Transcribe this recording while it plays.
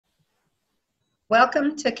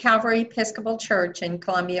Welcome to Calvary Episcopal Church in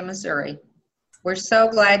Columbia, Missouri. We're so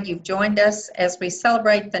glad you've joined us as we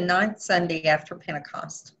celebrate the 9th Sunday after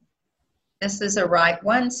Pentecost. This is a Rite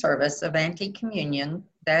 1 service of anti-communion,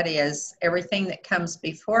 that is, everything that comes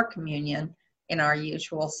before communion in our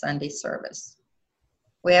usual Sunday service.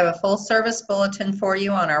 We have a full service bulletin for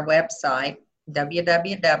you on our website,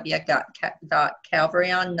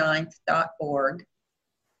 www.calvaryonnine.org,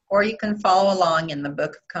 or you can follow along in the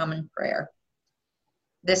Book of Common Prayer.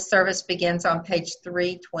 This service begins on page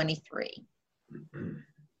 323.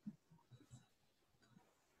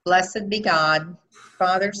 Blessed be God,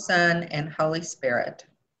 Father, Son, and Holy Spirit.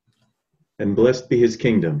 And blessed be his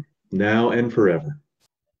kingdom, now and forever.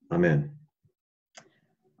 Amen.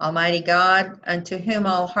 Almighty God, unto whom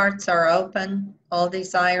all hearts are open, all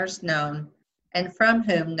desires known, and from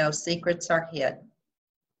whom no secrets are hid,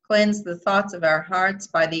 cleanse the thoughts of our hearts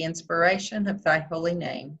by the inspiration of thy holy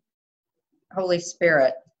name. Holy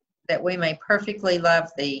Spirit, that we may perfectly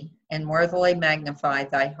love thee and worthily magnify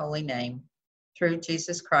thy holy name, through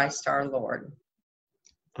Jesus Christ our Lord.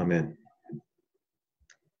 Amen.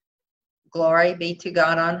 Glory be to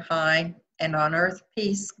God on high, and on earth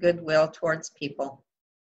peace, goodwill towards people.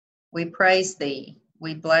 We praise thee,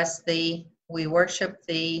 we bless thee, we worship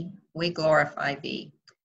thee, we glorify thee.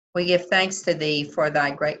 We give thanks to thee for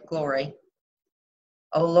thy great glory.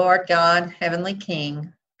 O Lord God, heavenly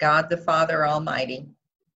King, God the Father Almighty.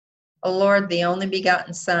 O Lord, the only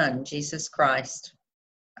begotten Son, Jesus Christ.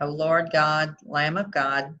 O Lord God, Lamb of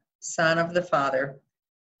God, Son of the Father,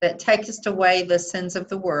 that takest away the sins of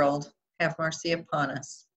the world, have mercy upon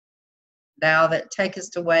us. Thou that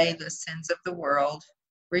takest away the sins of the world,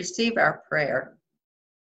 receive our prayer.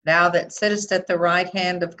 Thou that sittest at the right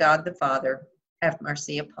hand of God the Father, have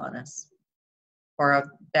mercy upon us.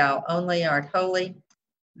 For thou only art holy,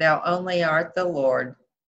 thou only art the Lord,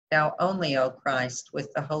 thou only, O Christ,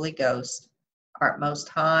 with the Holy Ghost, art most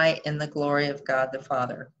high in the glory of God the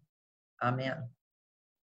Father. Amen.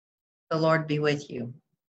 The Lord be with you.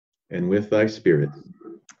 And with thy spirit.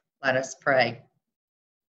 Let us pray.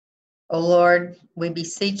 O Lord, we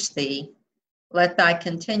beseech thee, let thy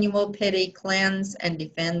continual pity cleanse and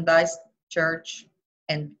defend thy church,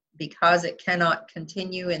 and because it cannot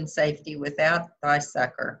continue in safety without thy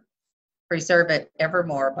succor, preserve it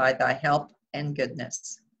evermore by thy help and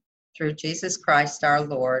goodness. Through Jesus Christ our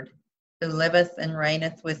Lord, who liveth and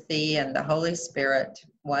reigneth with thee and the Holy Spirit,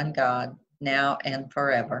 one God, now and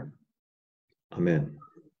forever. Amen.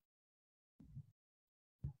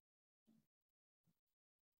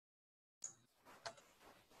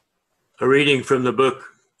 A reading from the book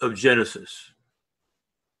of Genesis.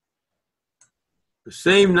 The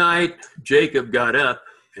same night Jacob got up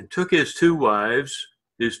and took his 2 wives,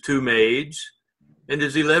 his 2 maids, and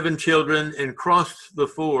his 11 children, and crossed the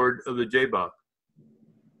ford of the Jabbok.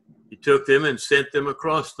 He took them and sent them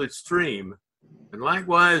across the stream, and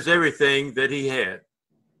likewise everything that he had.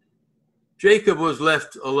 Jacob was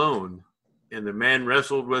left alone, and the man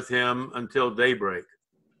wrestled with him until daybreak.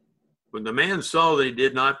 When the man saw that he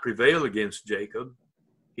did not prevail against Jacob,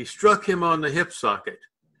 he struck him on the hip socket,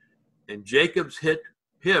 and Jacob's hip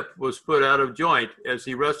was put out of joint as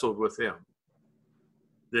he wrestled with him.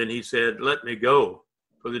 Then he said, "Let me go,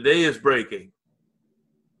 for the day is breaking."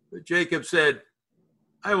 But Jacob said,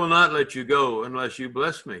 "I will not let you go unless you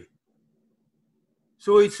bless me."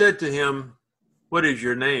 So he said to him, "What is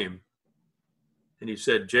your name?" And he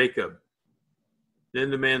said, "Jacob."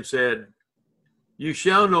 Then the man said, "You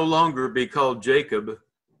shall no longer be called Jacob,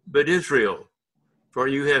 but Israel, for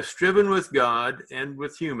you have striven with God and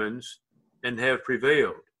with humans and have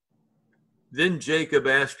prevailed." Then Jacob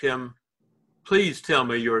asked him, "Please tell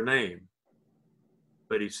me your name."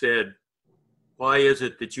 But he said, "Why is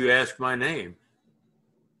it that you ask my name?"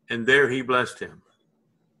 And there he blessed him.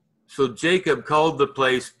 So Jacob called the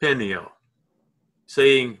place Peniel,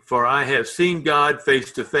 saying, "For I have seen God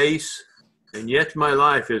face to face, and yet my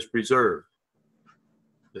life is preserved."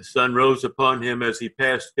 The sun rose upon him as he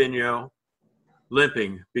passed Peniel,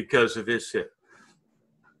 limping because of his hip.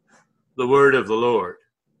 The word of the Lord.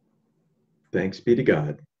 Thanks be to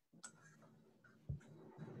God.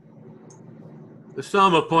 The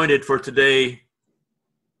psalm appointed for today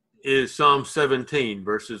is Psalm 17,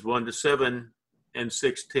 verses 1 to 7 and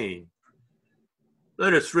 16.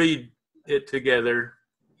 Let us read it together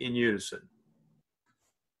in unison.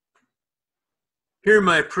 Hear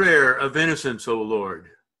my prayer of innocence, O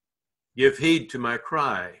Lord. Give heed to my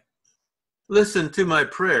cry. Listen to my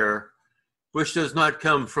prayer, which does not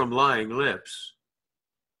come from lying lips.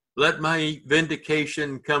 Let my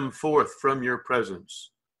vindication come forth from your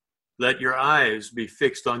presence. Let your eyes be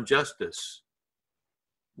fixed on justice.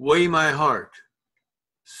 Weigh my heart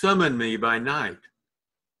Summon me by night.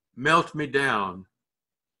 Melt me down.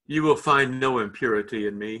 You will find no impurity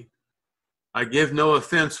in me. I give no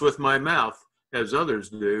offense with my mouth, as others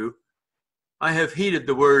do. I have heeded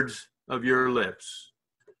the words of your lips.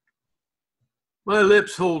 My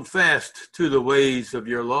lips hold fast to the ways of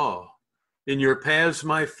your law. In your paths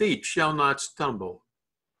my feet shall not stumble.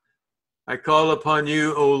 I call upon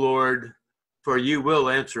you, O Lord, for you will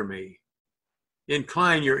answer me.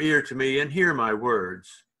 Incline your ear to me and hear my words.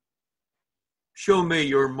 Show me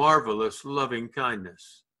your marvelous loving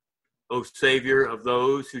kindness, O Savior of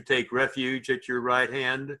those who take refuge at your right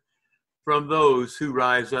hand from those who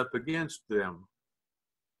rise up against them.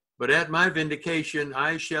 But at my vindication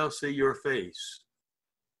I shall see your face.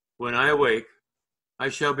 When I awake, I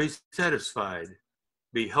shall be satisfied,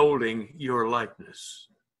 beholding your likeness.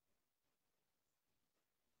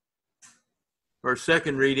 Our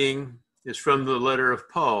second reading is from the letter of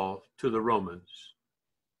Paul to the Romans.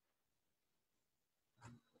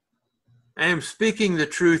 I am speaking the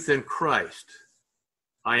truth in Christ.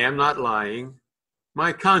 I am not lying.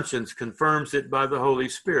 My conscience confirms it by the Holy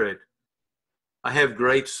Spirit. I have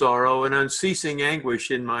great sorrow and unceasing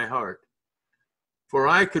anguish in my heart. For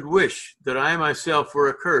I could wish that I myself were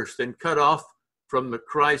accursed and cut off from the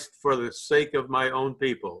Christ for the sake of my own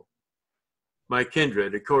people, my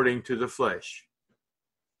kindred according to the flesh.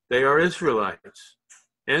 They are Israelites,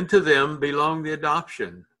 and to them belong the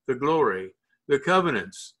adoption, the glory, the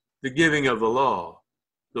covenants, the giving of the law,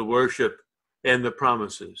 the worship, and the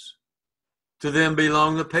promises. To them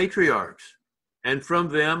belong the patriarchs, and from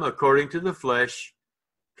them, according to the flesh,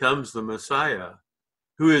 comes the Messiah,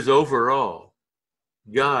 who is over all,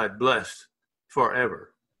 God blessed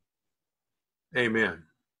forever. Amen.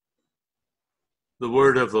 The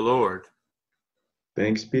word of the Lord.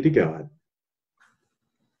 Thanks be to God.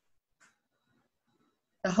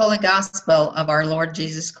 The Holy Gospel of our Lord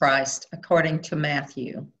Jesus Christ, according to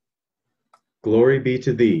Matthew. Glory be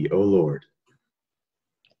to thee, O Lord.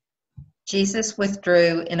 Jesus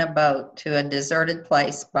withdrew in a boat to a deserted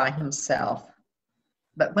place by himself.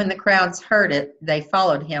 But when the crowds heard it, they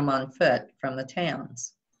followed him on foot from the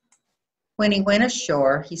towns. When he went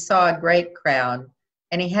ashore, he saw a great crowd,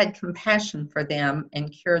 and he had compassion for them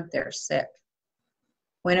and cured their sick.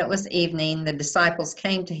 When it was evening, the disciples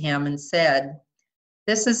came to him and said,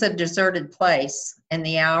 "This is a deserted place, and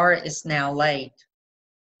the hour is now late.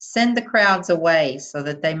 Send the crowds away so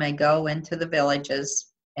that they may go into the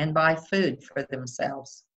villages and buy food for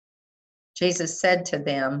themselves." Jesus said to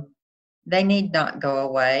them, "They need not go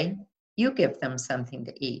away. You give them something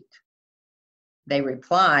to eat." They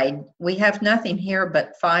replied, "We have nothing here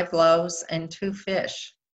but 5 loaves and 2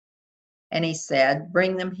 fish." And he said,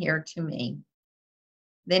 "Bring them here to me."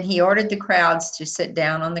 Then he ordered the crowds to sit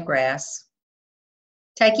down on the grass.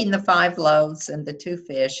 Taking the 5 loaves and the 2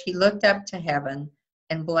 fish, he looked up to heaven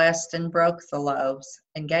and blessed and broke the loaves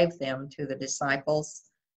and gave them to the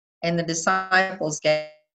disciples, and the disciples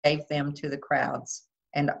gave them to the crowds.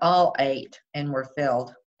 And all ate and were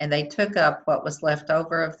filled, and they took up what was left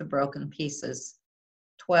over of the broken pieces,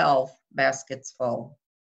 12 baskets full.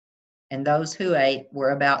 And those who ate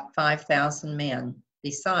were about 5,000 men,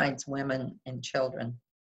 besides women and children.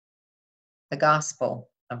 The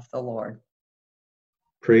Gospel of the Lord.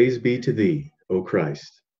 Praise be to thee, O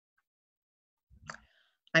Christ.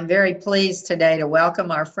 I'm very pleased today to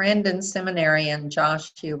welcome our friend and seminarian,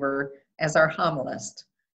 Josh Huber, as our homilist.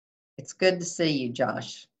 It's good to see you,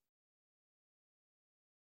 Josh.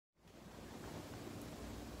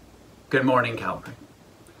 Good morning, Calvary.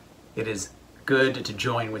 It is good to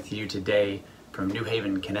join with you today from New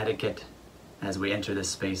Haven, Connecticut, as we enter this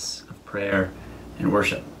space of prayer and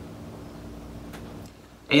worship.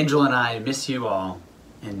 Angel and I miss you all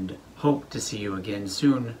and hope to see you again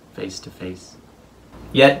soon, face to face.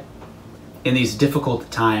 Yet, in these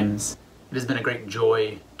difficult times, it has been a great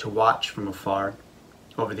joy to watch from afar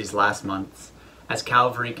over these last months as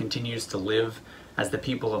Calvary continues to live as the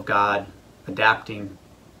people of God, adapting,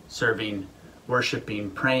 serving,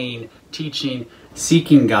 worshiping, praying, teaching,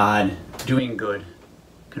 seeking God, doing good,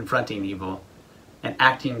 confronting evil, and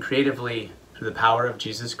acting creatively through the power of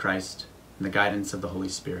Jesus Christ and the guidance of the Holy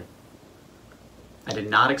Spirit. I did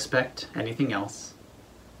not expect anything else,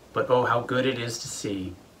 but oh, how good it is to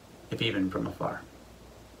see, if even from afar.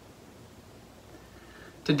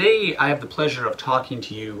 Today, I have the pleasure of talking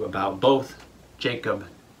to you about both Jacob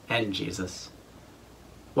and Jesus.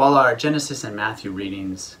 While our Genesis and Matthew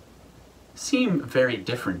readings seem very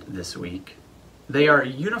different this week, they are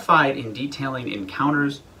unified in detailing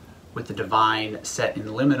encounters with the divine set in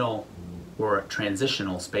liminal or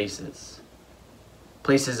transitional spaces,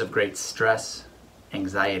 places of great stress,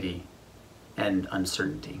 anxiety, and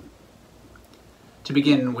uncertainty. To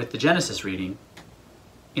begin with the Genesis reading,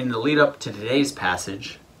 in the lead up to today's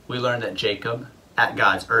passage, we learn that Jacob, at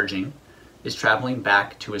God's urging, is traveling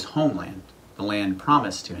back to his homeland, the land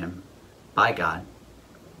promised to him by God.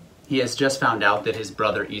 He has just found out that his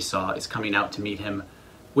brother Esau is coming out to meet him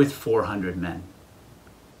with 400 men.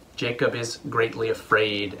 Jacob is greatly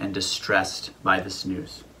afraid and distressed by this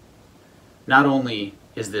news. Not only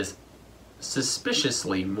is this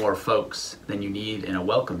suspiciously more folks than you need in a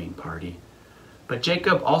welcoming party, but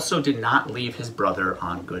Jacob also did not leave his brother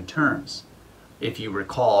on good terms. If you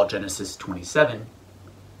recall Genesis 27,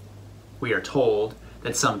 we are told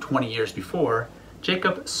that some 20 years before,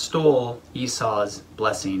 Jacob stole Esau's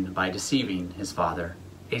blessing by deceiving his father,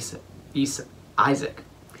 Isaac.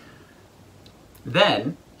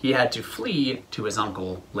 Then he had to flee to his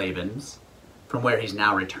uncle Laban's, from where he's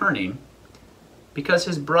now returning, because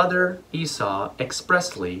his brother Esau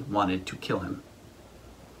expressly wanted to kill him.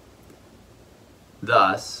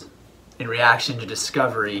 Thus, in reaction to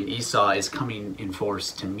discovering Esau is coming in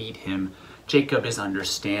force to meet him, Jacob is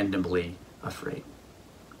understandably afraid.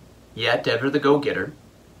 Yet, ever the go-getter,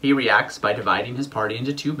 he reacts by dividing his party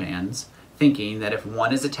into two bands, thinking that if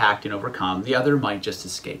one is attacked and overcome, the other might just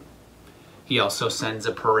escape. He also sends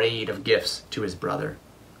a parade of gifts to his brother,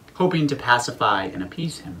 hoping to pacify and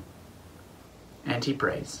appease him. And he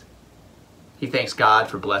prays. He thanks God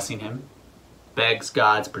for blessing him, begs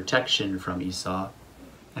God's protection from Esau,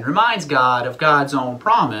 and reminds God of God's own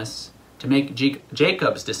promise to make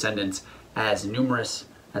Jacob's descendants as numerous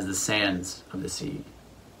as the sands of the sea.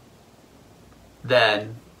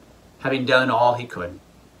 Then, having done all he could,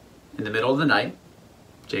 in the middle of the night,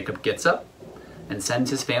 Jacob gets up and sends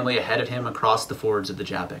his family ahead of him across the fords of the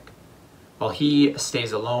Jabbok, while he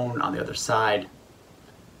stays alone on the other side.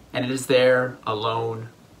 And it is there, alone,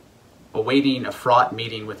 awaiting a fraught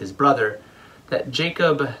meeting with his brother, that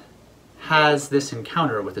Jacob has this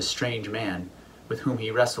encounter with a strange man with whom he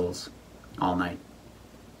wrestles all night.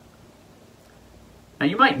 Now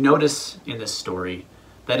you might notice in this story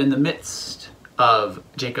that in the midst of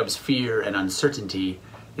Jacob's fear and uncertainty,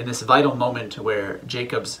 in this vital moment where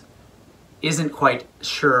Jacob's isn't quite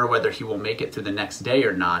sure whether he will make it through the next day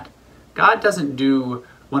or not, God doesn't do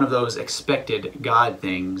one of those expected God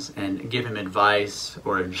things and give him advice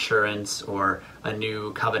or insurance or a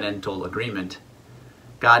new covenantal agreement.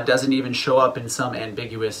 God doesn't even show up in some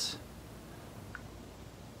unambiguous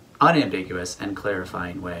and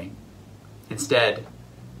clarifying way. Instead,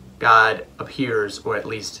 God appears, or at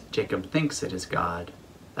least Jacob thinks it is God,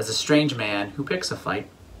 as a strange man who picks a fight,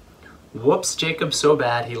 whoops Jacob so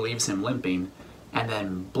bad he leaves him limping, and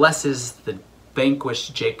then blesses the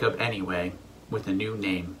vanquished Jacob anyway with a new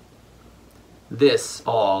name. This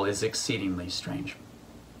all is exceedingly strange.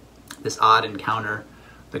 This odd encounter,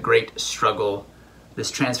 the great struggle,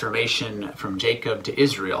 this transformation from Jacob to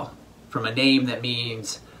Israel, from a name that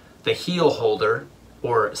means the heel holder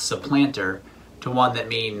or supplanter to one that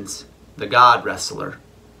means the God wrestler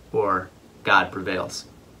or God prevails.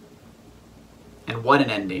 And what an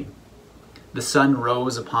ending. The sun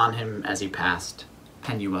rose upon him as he passed,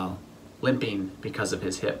 Penuel, limping because of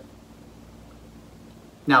his hip.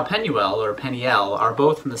 Now Penuel or Peniel are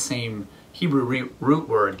both from the same Hebrew root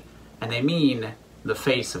word, and they mean the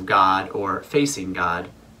face of God or facing God.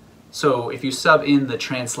 So if you sub in the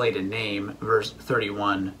translated name, verse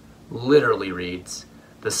 31 literally reads,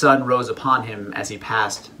 "The sun rose upon him as he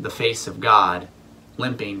passed the face of God,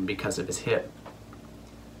 limping because of his hip."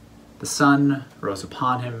 The sun rose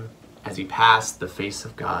upon him as he passed the face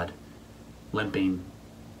of God, limping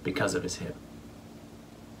because of his hip.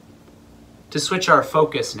 To switch our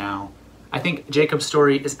focus now, I think Jacob's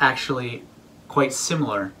story is actually quite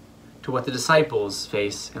similar to what the disciples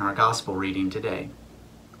face in our gospel reading today.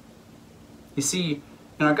 You see,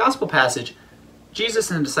 in our gospel passage, Jesus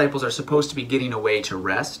and the disciples are supposed to be getting away to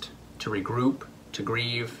rest, to regroup, to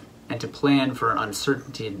grieve, and to plan for an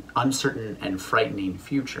uncertain and frightening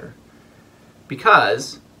future.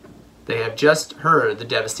 Because they have just heard the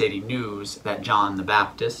devastating news that John the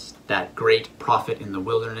Baptist, that great prophet in the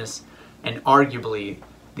wilderness, and arguably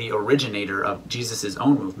the originator of Jesus'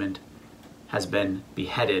 own movement, has been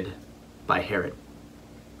beheaded by Herod.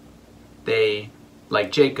 They,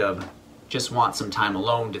 like Jacob, just want some time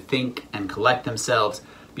alone to think and collect themselves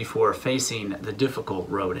before facing the difficult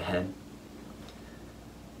road ahead.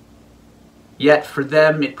 Yet for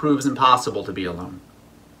them it proves impossible to be alone.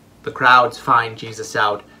 The crowds find Jesus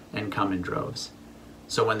out and come in droves.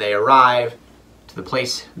 So when they arrive to the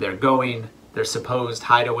place they're going, their supposed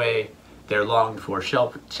hideaway, their longed-for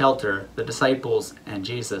shelter, the disciples and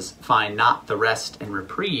Jesus find not the rest and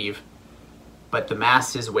reprieve but the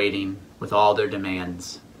Mass is waiting with all their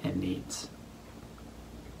demands and needs.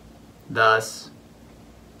 Thus,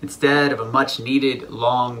 instead of a much-needed,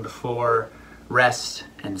 longed-for rest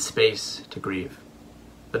and space to grieve,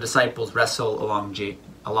 the disciples wrestle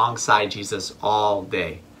alongside Jesus all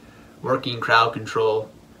day, working crowd control,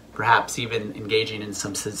 perhaps even engaging in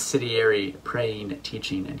some subsidiary praying,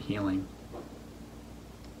 teaching, and healing.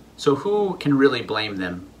 So who can really blame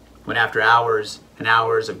them when after hours and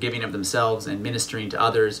hours of giving of themselves and ministering to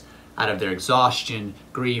others out of their exhaustion,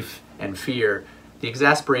 grief, and fear, the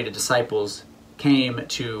exasperated disciples came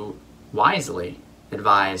to wisely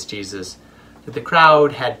advise Jesus that the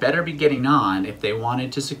crowd had better be getting on if they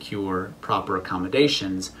wanted to secure proper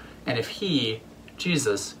accommodations, and if he,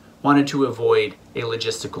 Jesus, wanted to avoid a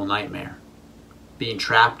logistical nightmare, being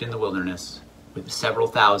trapped in the wilderness with several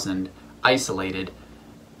thousand isolated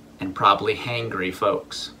and probably hangry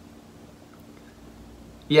folks.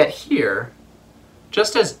 Yet here,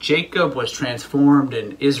 just as Jacob was transformed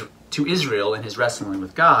to Israel in his wrestling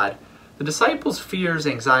with God, the disciples' fears,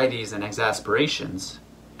 anxieties, and exasperations,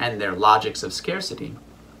 and their logics of scarcity,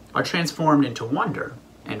 are transformed into wonder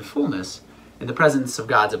and fullness in the presence of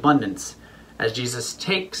God's abundance, as Jesus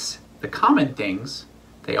takes the common things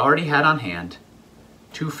they already had on hand,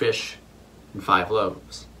 2 fish and 5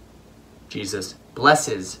 loaves. Jesus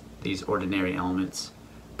blesses these ordinary elements,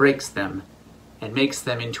 breaks them, and makes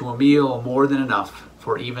them into a meal more than enough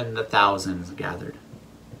for even the thousands gathered.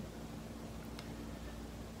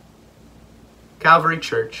 Calvary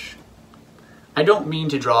Church, I don't mean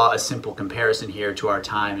to draw a simple comparison here to our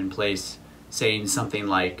time and place, saying something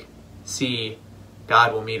like, see,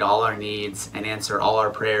 God will meet all our needs and answer all our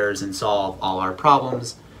prayers and solve all our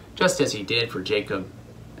problems, just as he did for Jacob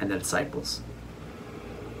and the disciples.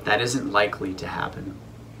 That isn't likely to happen.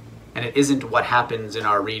 And it isn't what happens in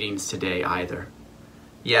our readings today either.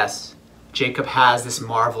 Yes, Jacob has this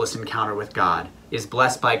marvelous encounter with God, is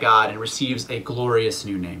blessed by God, and receives a glorious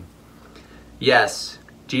new name. Yes,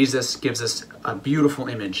 Jesus gives us a beautiful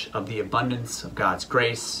image of the abundance of God's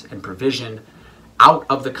grace and provision out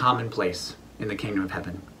of the commonplace in the kingdom of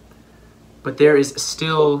heaven. But there is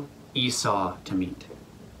still Esau to meet.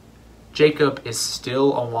 Jacob is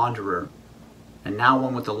still a wanderer, and now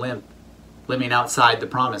one with a limp, living outside the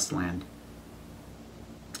promised land.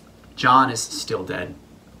 John is still dead.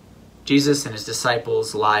 Jesus and his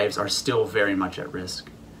disciples' lives are still very much at risk.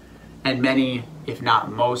 And many, if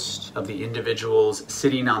not most, of the individuals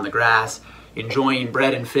sitting on the grass, enjoying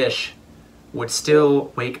bread and fish, would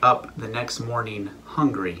still wake up the next morning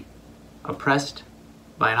hungry, oppressed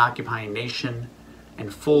by an occupying nation,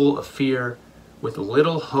 and full of fear, with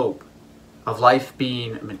little hope of life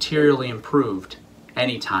being materially improved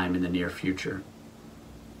anytime in the near future.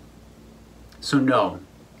 So no,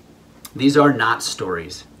 these are not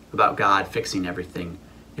stories about God fixing everything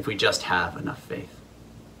if we just have enough faith.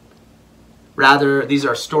 Rather, these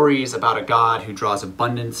are stories about a God who draws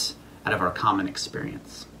abundance out of our common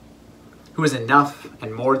experience, who is enough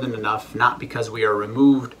and more than enough, not because we are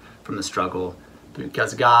removed from the struggle, but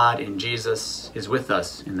because God in Jesus is with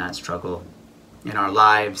us in that struggle, in our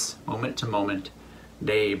lives, moment to moment,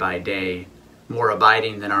 day by day, more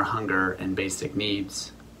abiding than our hunger and basic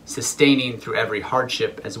needs, sustaining through every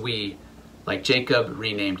hardship as we, like Jacob,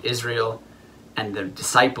 renamed Israel, and the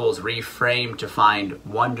disciples reframed to find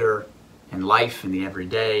wonder and life in the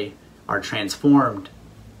everyday, are transformed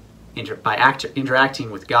by interacting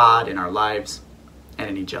with God in our lives and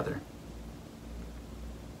in each other.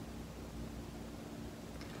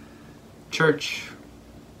 Church,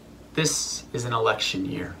 this is an election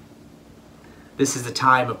year. This is a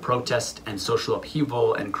time of protest and social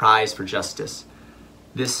upheaval and cries for justice.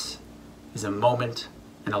 This is a moment,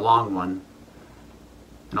 and a long one,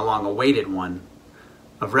 and a long-awaited one,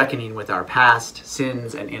 of reckoning with our past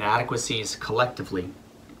sins and inadequacies collectively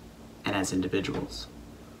and as individuals.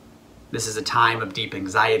 This is a time of deep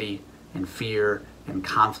anxiety and fear and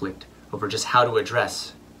conflict over just how to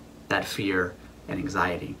address that fear and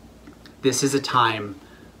anxiety. This is a time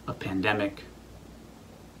of pandemic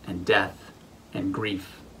and death and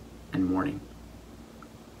grief and mourning.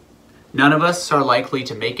 None of us are likely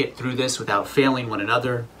to make it through this without failing one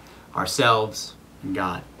another, ourselves, and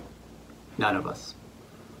God. None of us.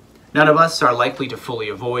 None of us are likely to fully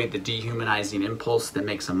avoid the dehumanizing impulse that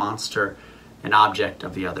makes a monster an object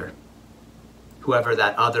of the other, whoever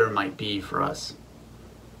that other might be for us.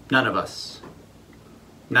 None of us.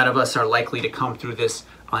 None of us are likely to come through this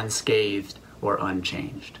unscathed or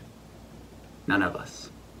unchanged. None of us.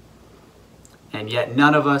 And yet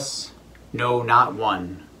none of us, no, not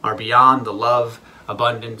one, are beyond the love,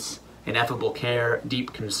 abundance, ineffable care,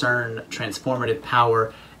 deep concern, transformative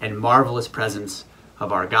power, and marvelous presence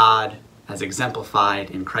of our God as exemplified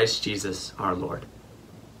in Christ Jesus our Lord.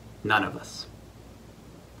 None of us.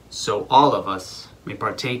 So all of us may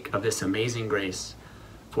partake of this amazing grace,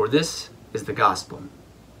 for this is the gospel.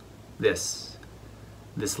 This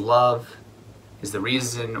love is the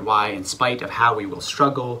reason why, in spite of how we will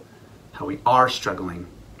struggle, how we are struggling,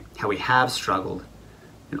 how we have struggled,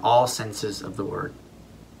 in all senses of the word,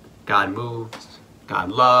 God moves, God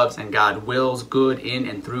loves, and God wills good in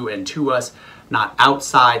and through and to us, not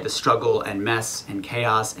outside the struggle and mess and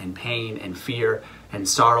chaos and pain and fear and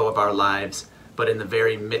sorrow of our lives, but in the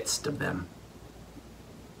very midst of them.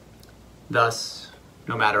 Thus,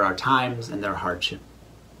 no matter our times and their hardship,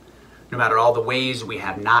 no matter all the ways we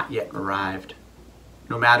have not yet arrived,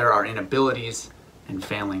 no matter our inabilities and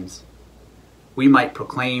failings, we might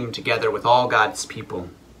proclaim together with all God's people,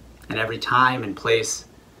 in every time and place,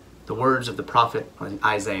 the words of the prophet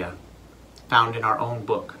Isaiah, found in our own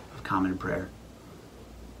book of common prayer.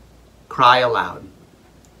 Cry aloud,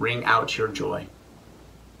 ring out your joy,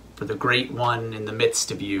 for the great one in the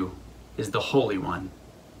midst of you is the Holy One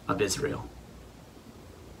of Israel.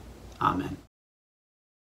 Amen.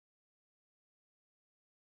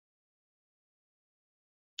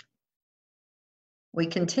 We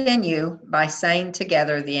continue by saying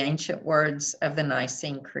together the ancient words of the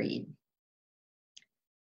Nicene Creed.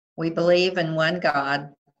 We believe in one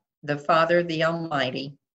God, the Father, the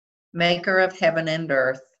Almighty, maker of heaven and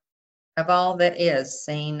earth, of all that is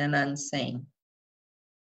seen and unseen.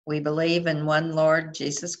 We believe in one Lord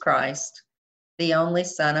Jesus Christ, the only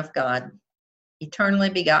Son of God, eternally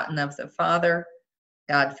begotten of the Father,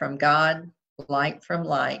 God from God, light from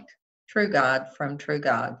light, true God from true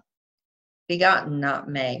God, begotten, not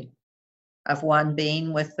made, of one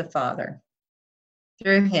being with the Father.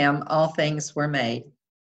 Through him all things were made,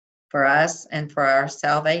 for us and for our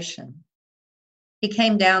salvation. He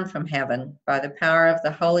came down from heaven by the power of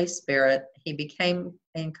the Holy Spirit. He became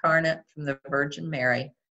incarnate from the Virgin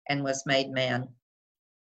Mary and was made man.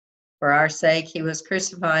 For our sake, he was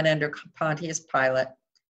crucified under Pontius Pilate.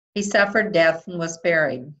 He suffered death and was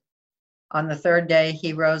buried. On the third day,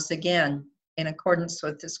 he rose again in accordance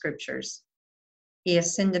with the Scriptures. He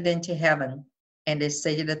ascended into heaven and is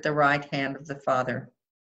seated at the right hand of the Father.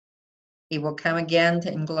 He will come again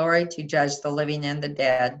in glory to judge the living and the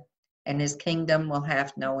dead, and his kingdom will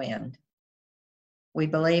have no end. We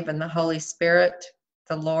believe in the Holy Spirit,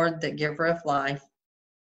 the Lord, the giver of life,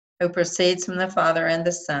 who proceeds from the Father and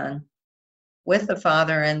the Son. With the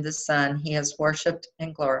Father and the Son, he has worshipped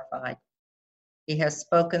and glorified. He has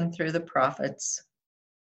spoken through the prophets.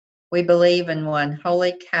 We believe in one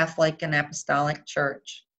holy, Catholic, and Apostolic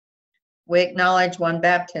Church. We acknowledge one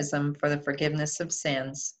baptism for the forgiveness of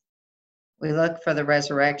sins. We look for the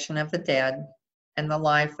resurrection of the dead and the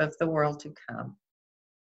life of the world to come.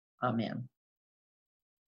 Amen.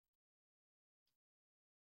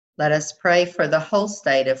 Let us pray for the whole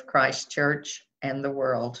state of Christ Church and the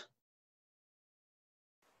world.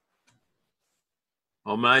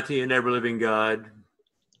 Almighty and ever-living God,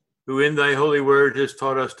 who in thy holy word has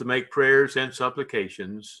taught us to make prayers and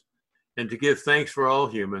supplications, and to give thanks for all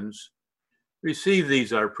humans, receive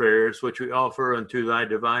these our prayers, which we offer unto thy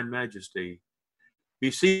divine majesty,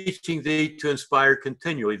 beseeching thee to inspire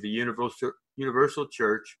continually the universal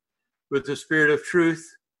church with the spirit of truth,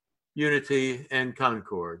 unity, and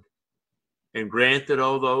concord, and grant that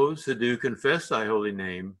all those who do confess thy holy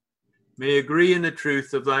name may agree in the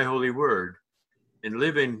truth of thy holy word, and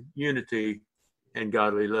live in unity and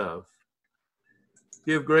godly love.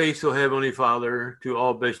 Give grace, O Heavenly Father, to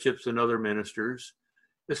all bishops and other ministers,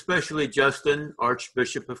 especially Justin,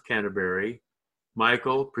 Archbishop of Canterbury,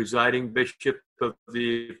 Michael, presiding bishop of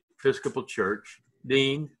the Episcopal Church,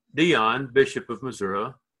 Dion, Bishop of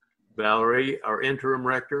Missouri, Valerie, our interim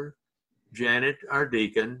rector, Janet, our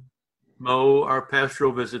deacon, Mo, our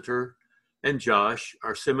pastoral visitor, and Josh,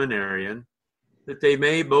 our seminarian, that they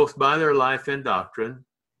may, both by their life and doctrine,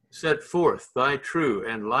 set forth thy true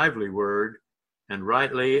and lively word, and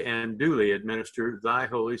rightly and duly administer thy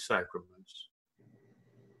holy sacraments.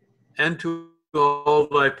 And to all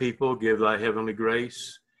thy people give thy heavenly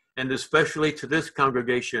grace, and especially to this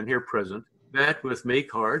congregation here present, that with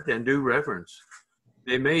meek heart and due reverence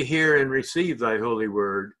they may hear and receive thy holy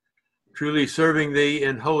word, truly serving thee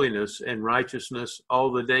in holiness and righteousness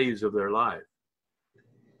all the days of their life.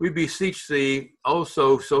 We beseech thee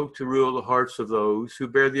also so to rule the hearts of those who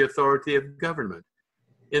bear the authority of government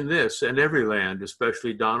in this and every land,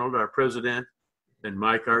 especially Donald, our president, and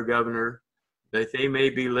Mike, our governor, that they may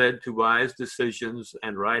be led to wise decisions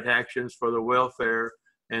and right actions for the welfare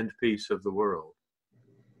and peace of the world.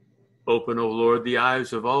 Open, O Lord, the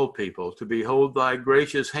eyes of all people to behold thy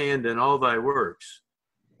gracious hand in all thy works,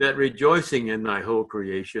 that rejoicing in thy whole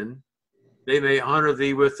creation, they may honor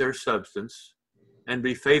thee with their substance and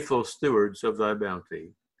be faithful stewards of thy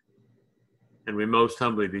bounty. And we most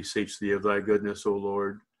humbly beseech thee of thy goodness, O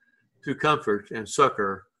Lord, to comfort and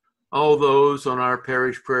succor all those on our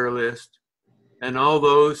parish prayer list and all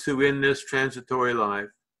those who in this transitory life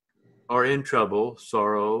are in trouble,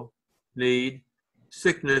 sorrow, need,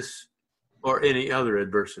 sickness, or any other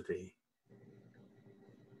adversity.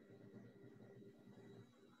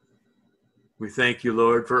 We thank you,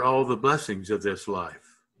 Lord, for all the blessings of this life.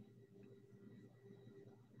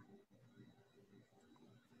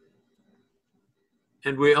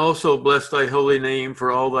 And we also bless thy holy name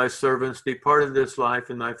for all thy servants departed this life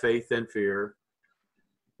in thy faith and fear,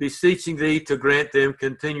 beseeching thee to grant them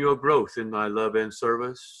continual growth in thy love and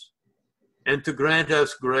service, and to grant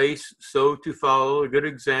us grace so to follow the good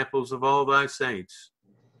examples of all thy saints,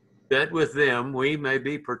 that with them we may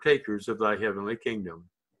be partakers of thy heavenly kingdom.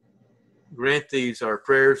 Grant these our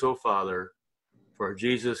prayers, O Father, for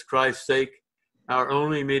Jesus Christ's sake, our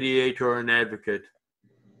only mediator and advocate.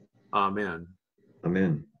 Amen.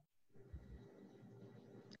 Amen.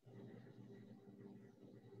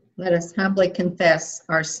 Let us humbly confess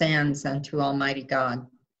our sins unto Almighty God.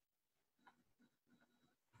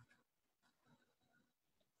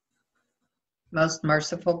 Most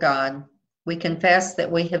merciful God, we confess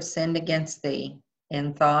that we have sinned against thee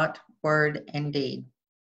in thought, word, and deed,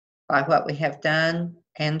 by what we have done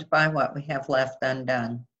and by what we have left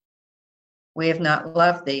undone. We have not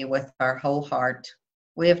loved thee with our whole heart.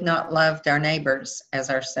 We have not loved our neighbors as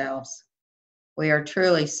ourselves. We are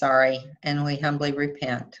truly sorry, and we humbly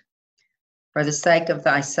repent. For the sake of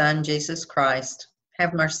thy Son, Jesus Christ,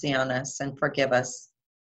 have mercy on us and forgive us,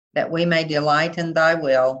 that we may delight in thy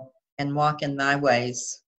will and walk in thy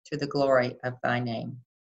ways to the glory of thy name.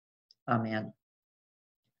 Amen.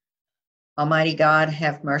 Almighty God,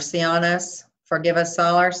 have mercy on us. Forgive us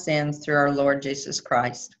all our sins through our Lord Jesus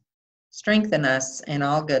Christ. Strengthen us in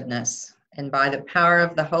all goodness, and by the power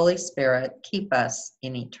of the Holy Spirit, keep us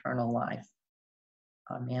in eternal life.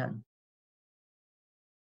 Amen.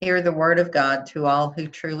 Hear the word of God to all who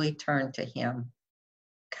truly turn to him.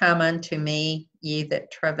 Come unto me, ye that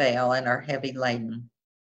travail and are heavy laden,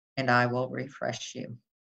 and I will refresh you.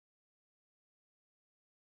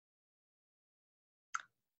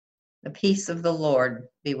 The peace of the Lord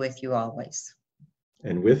be with you always.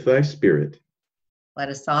 And with thy spirit. Let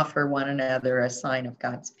us offer one another a sign of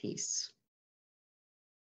God's peace.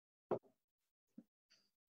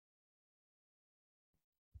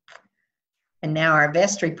 And now our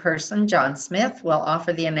vestry person, John Smith, will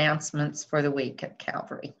offer the announcements for the week at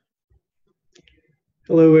Calvary.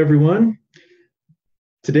 Hello, everyone.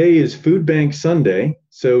 Today is Food Bank Sunday,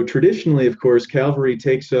 so traditionally, of course, Calvary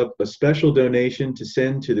takes up a special donation to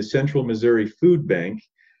send to the Central Missouri Food Bank,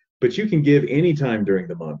 but you can give anytime during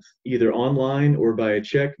the month, either online or by a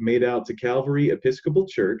check made out to Calvary Episcopal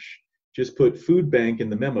Church. Just put Food Bank in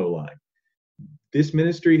the memo line. This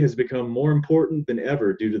ministry has become more important than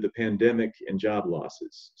ever due to the pandemic and job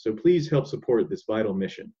losses, so please help support this vital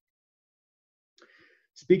mission.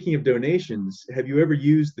 Speaking of donations, have you ever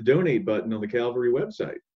used the donate button on the Calvary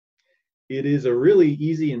website? It is a really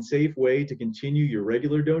easy and safe way to continue your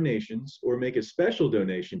regular donations or make a special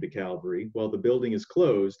donation to Calvary while the building is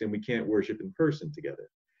closed and we can't worship in person together.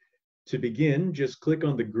 To begin, just click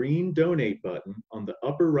on the green donate button on the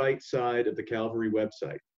upper right side of the Calvary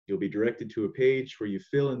website. You'll be directed to a page where you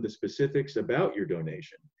fill in the specifics about your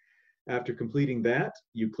donation. After completing that,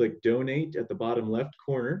 you click donate at the bottom left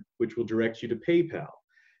corner, which will direct you to PayPal.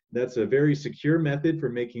 That's a very secure method for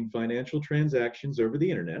making financial transactions over the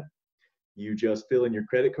internet. You just fill in your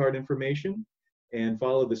credit card information and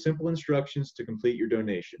follow the simple instructions to complete your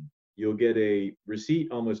donation. You'll get a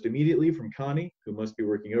receipt almost immediately from Connie, who must be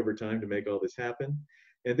working overtime to make all this happen,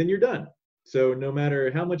 and then you're done. So no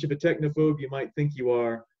matter how much of a technophobe you might think you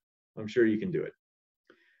are, I'm sure you can do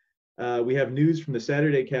it. We have news from the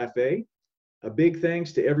Saturday Cafe. A big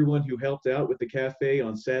thanks to everyone who helped out with the cafe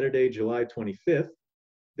on Saturday, July 25th.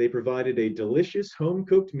 They provided a delicious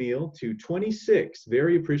home-cooked meal to 26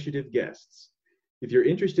 very appreciative guests. If you're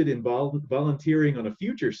interested in volunteering on a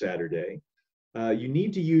future Saturday, you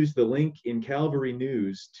need to use the link in Calvary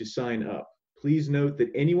News to sign up. Please note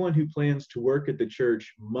that anyone who plans to work at the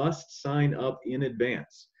church must sign up in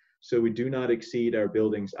advance, so we do not exceed our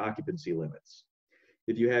building's occupancy limits.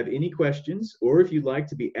 If you have any questions, or if you'd like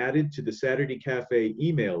to be added to the Saturday Cafe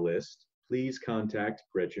email list, please contact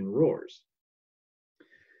Gretchen Roars.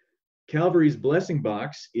 Calvary's blessing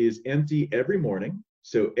box is empty every morning,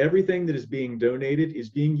 So everything that is being donated is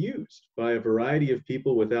being used by a variety of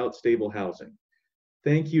people without stable housing.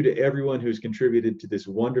 Thank you to everyone who's contributed to this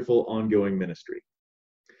wonderful ongoing ministry.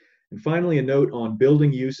 And finally, a note on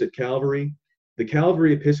building use at Calvary. The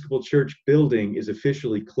Calvary Episcopal Church building is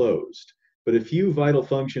officially closed, but a few vital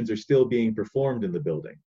functions are still being performed in the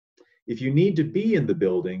building. If you need to be in the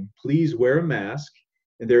building, please wear a mask,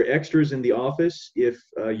 and there are extras in the office if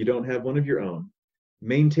you don't have one of your own.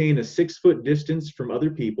 Maintain a 6-foot distance from other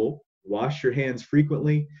people, wash your hands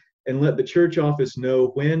frequently, and let the church office know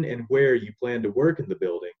when and where you plan to work in the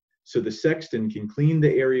building so the sexton can clean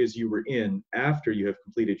the areas you were in after you have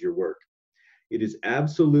completed your work. It is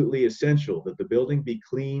absolutely essential that the building be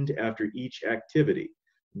cleaned after each activity.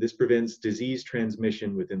 This prevents disease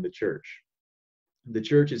transmission within the church. The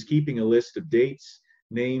church is keeping a list of dates,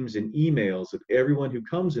 names, and emails of everyone who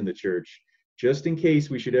comes in the church, just in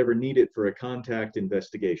case we should ever need it for a contact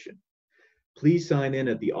investigation. Please sign in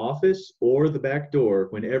at the office or the back door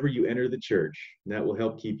whenever you enter the church. That will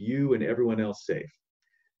help keep you and everyone else safe.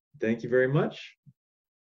 Thank you very much.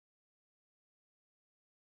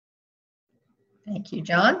 Thank you,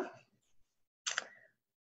 John.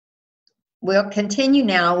 We'll continue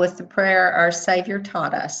now with the prayer our Savior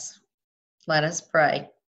taught us. Let us pray.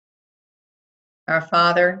 Our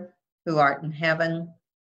Father, who art in heaven,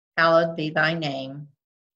 hallowed be thy name.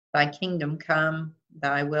 Thy kingdom come,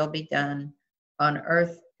 thy will be done, on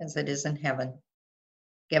earth as it is in heaven.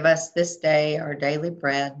 Give us this day our daily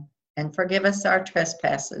bread, and forgive us our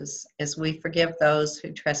trespasses, as we forgive those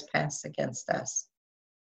who trespass against us.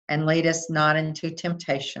 And lead us not into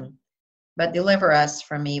temptation, but deliver us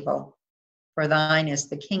from evil. For thine is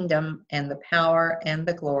the kingdom, and the power, and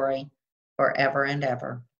the glory, forever and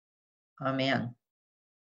ever. Amen.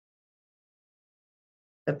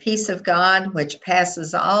 The peace of God, which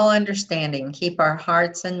passes all understanding, keep our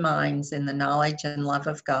hearts and minds in the knowledge and love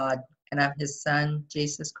of God and of his Son,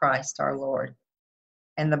 Jesus Christ, our Lord.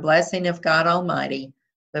 And the blessing of God Almighty,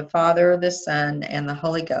 the Father, the Son, and the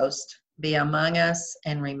Holy Ghost, be among us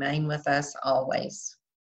and remain with us always.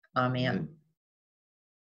 Amen.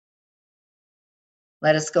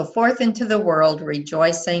 Let us go forth into the world,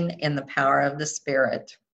 rejoicing in the power of the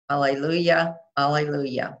Spirit. Alleluia,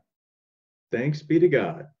 alleluia. Thanks be to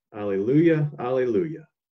God. Alleluia, alleluia.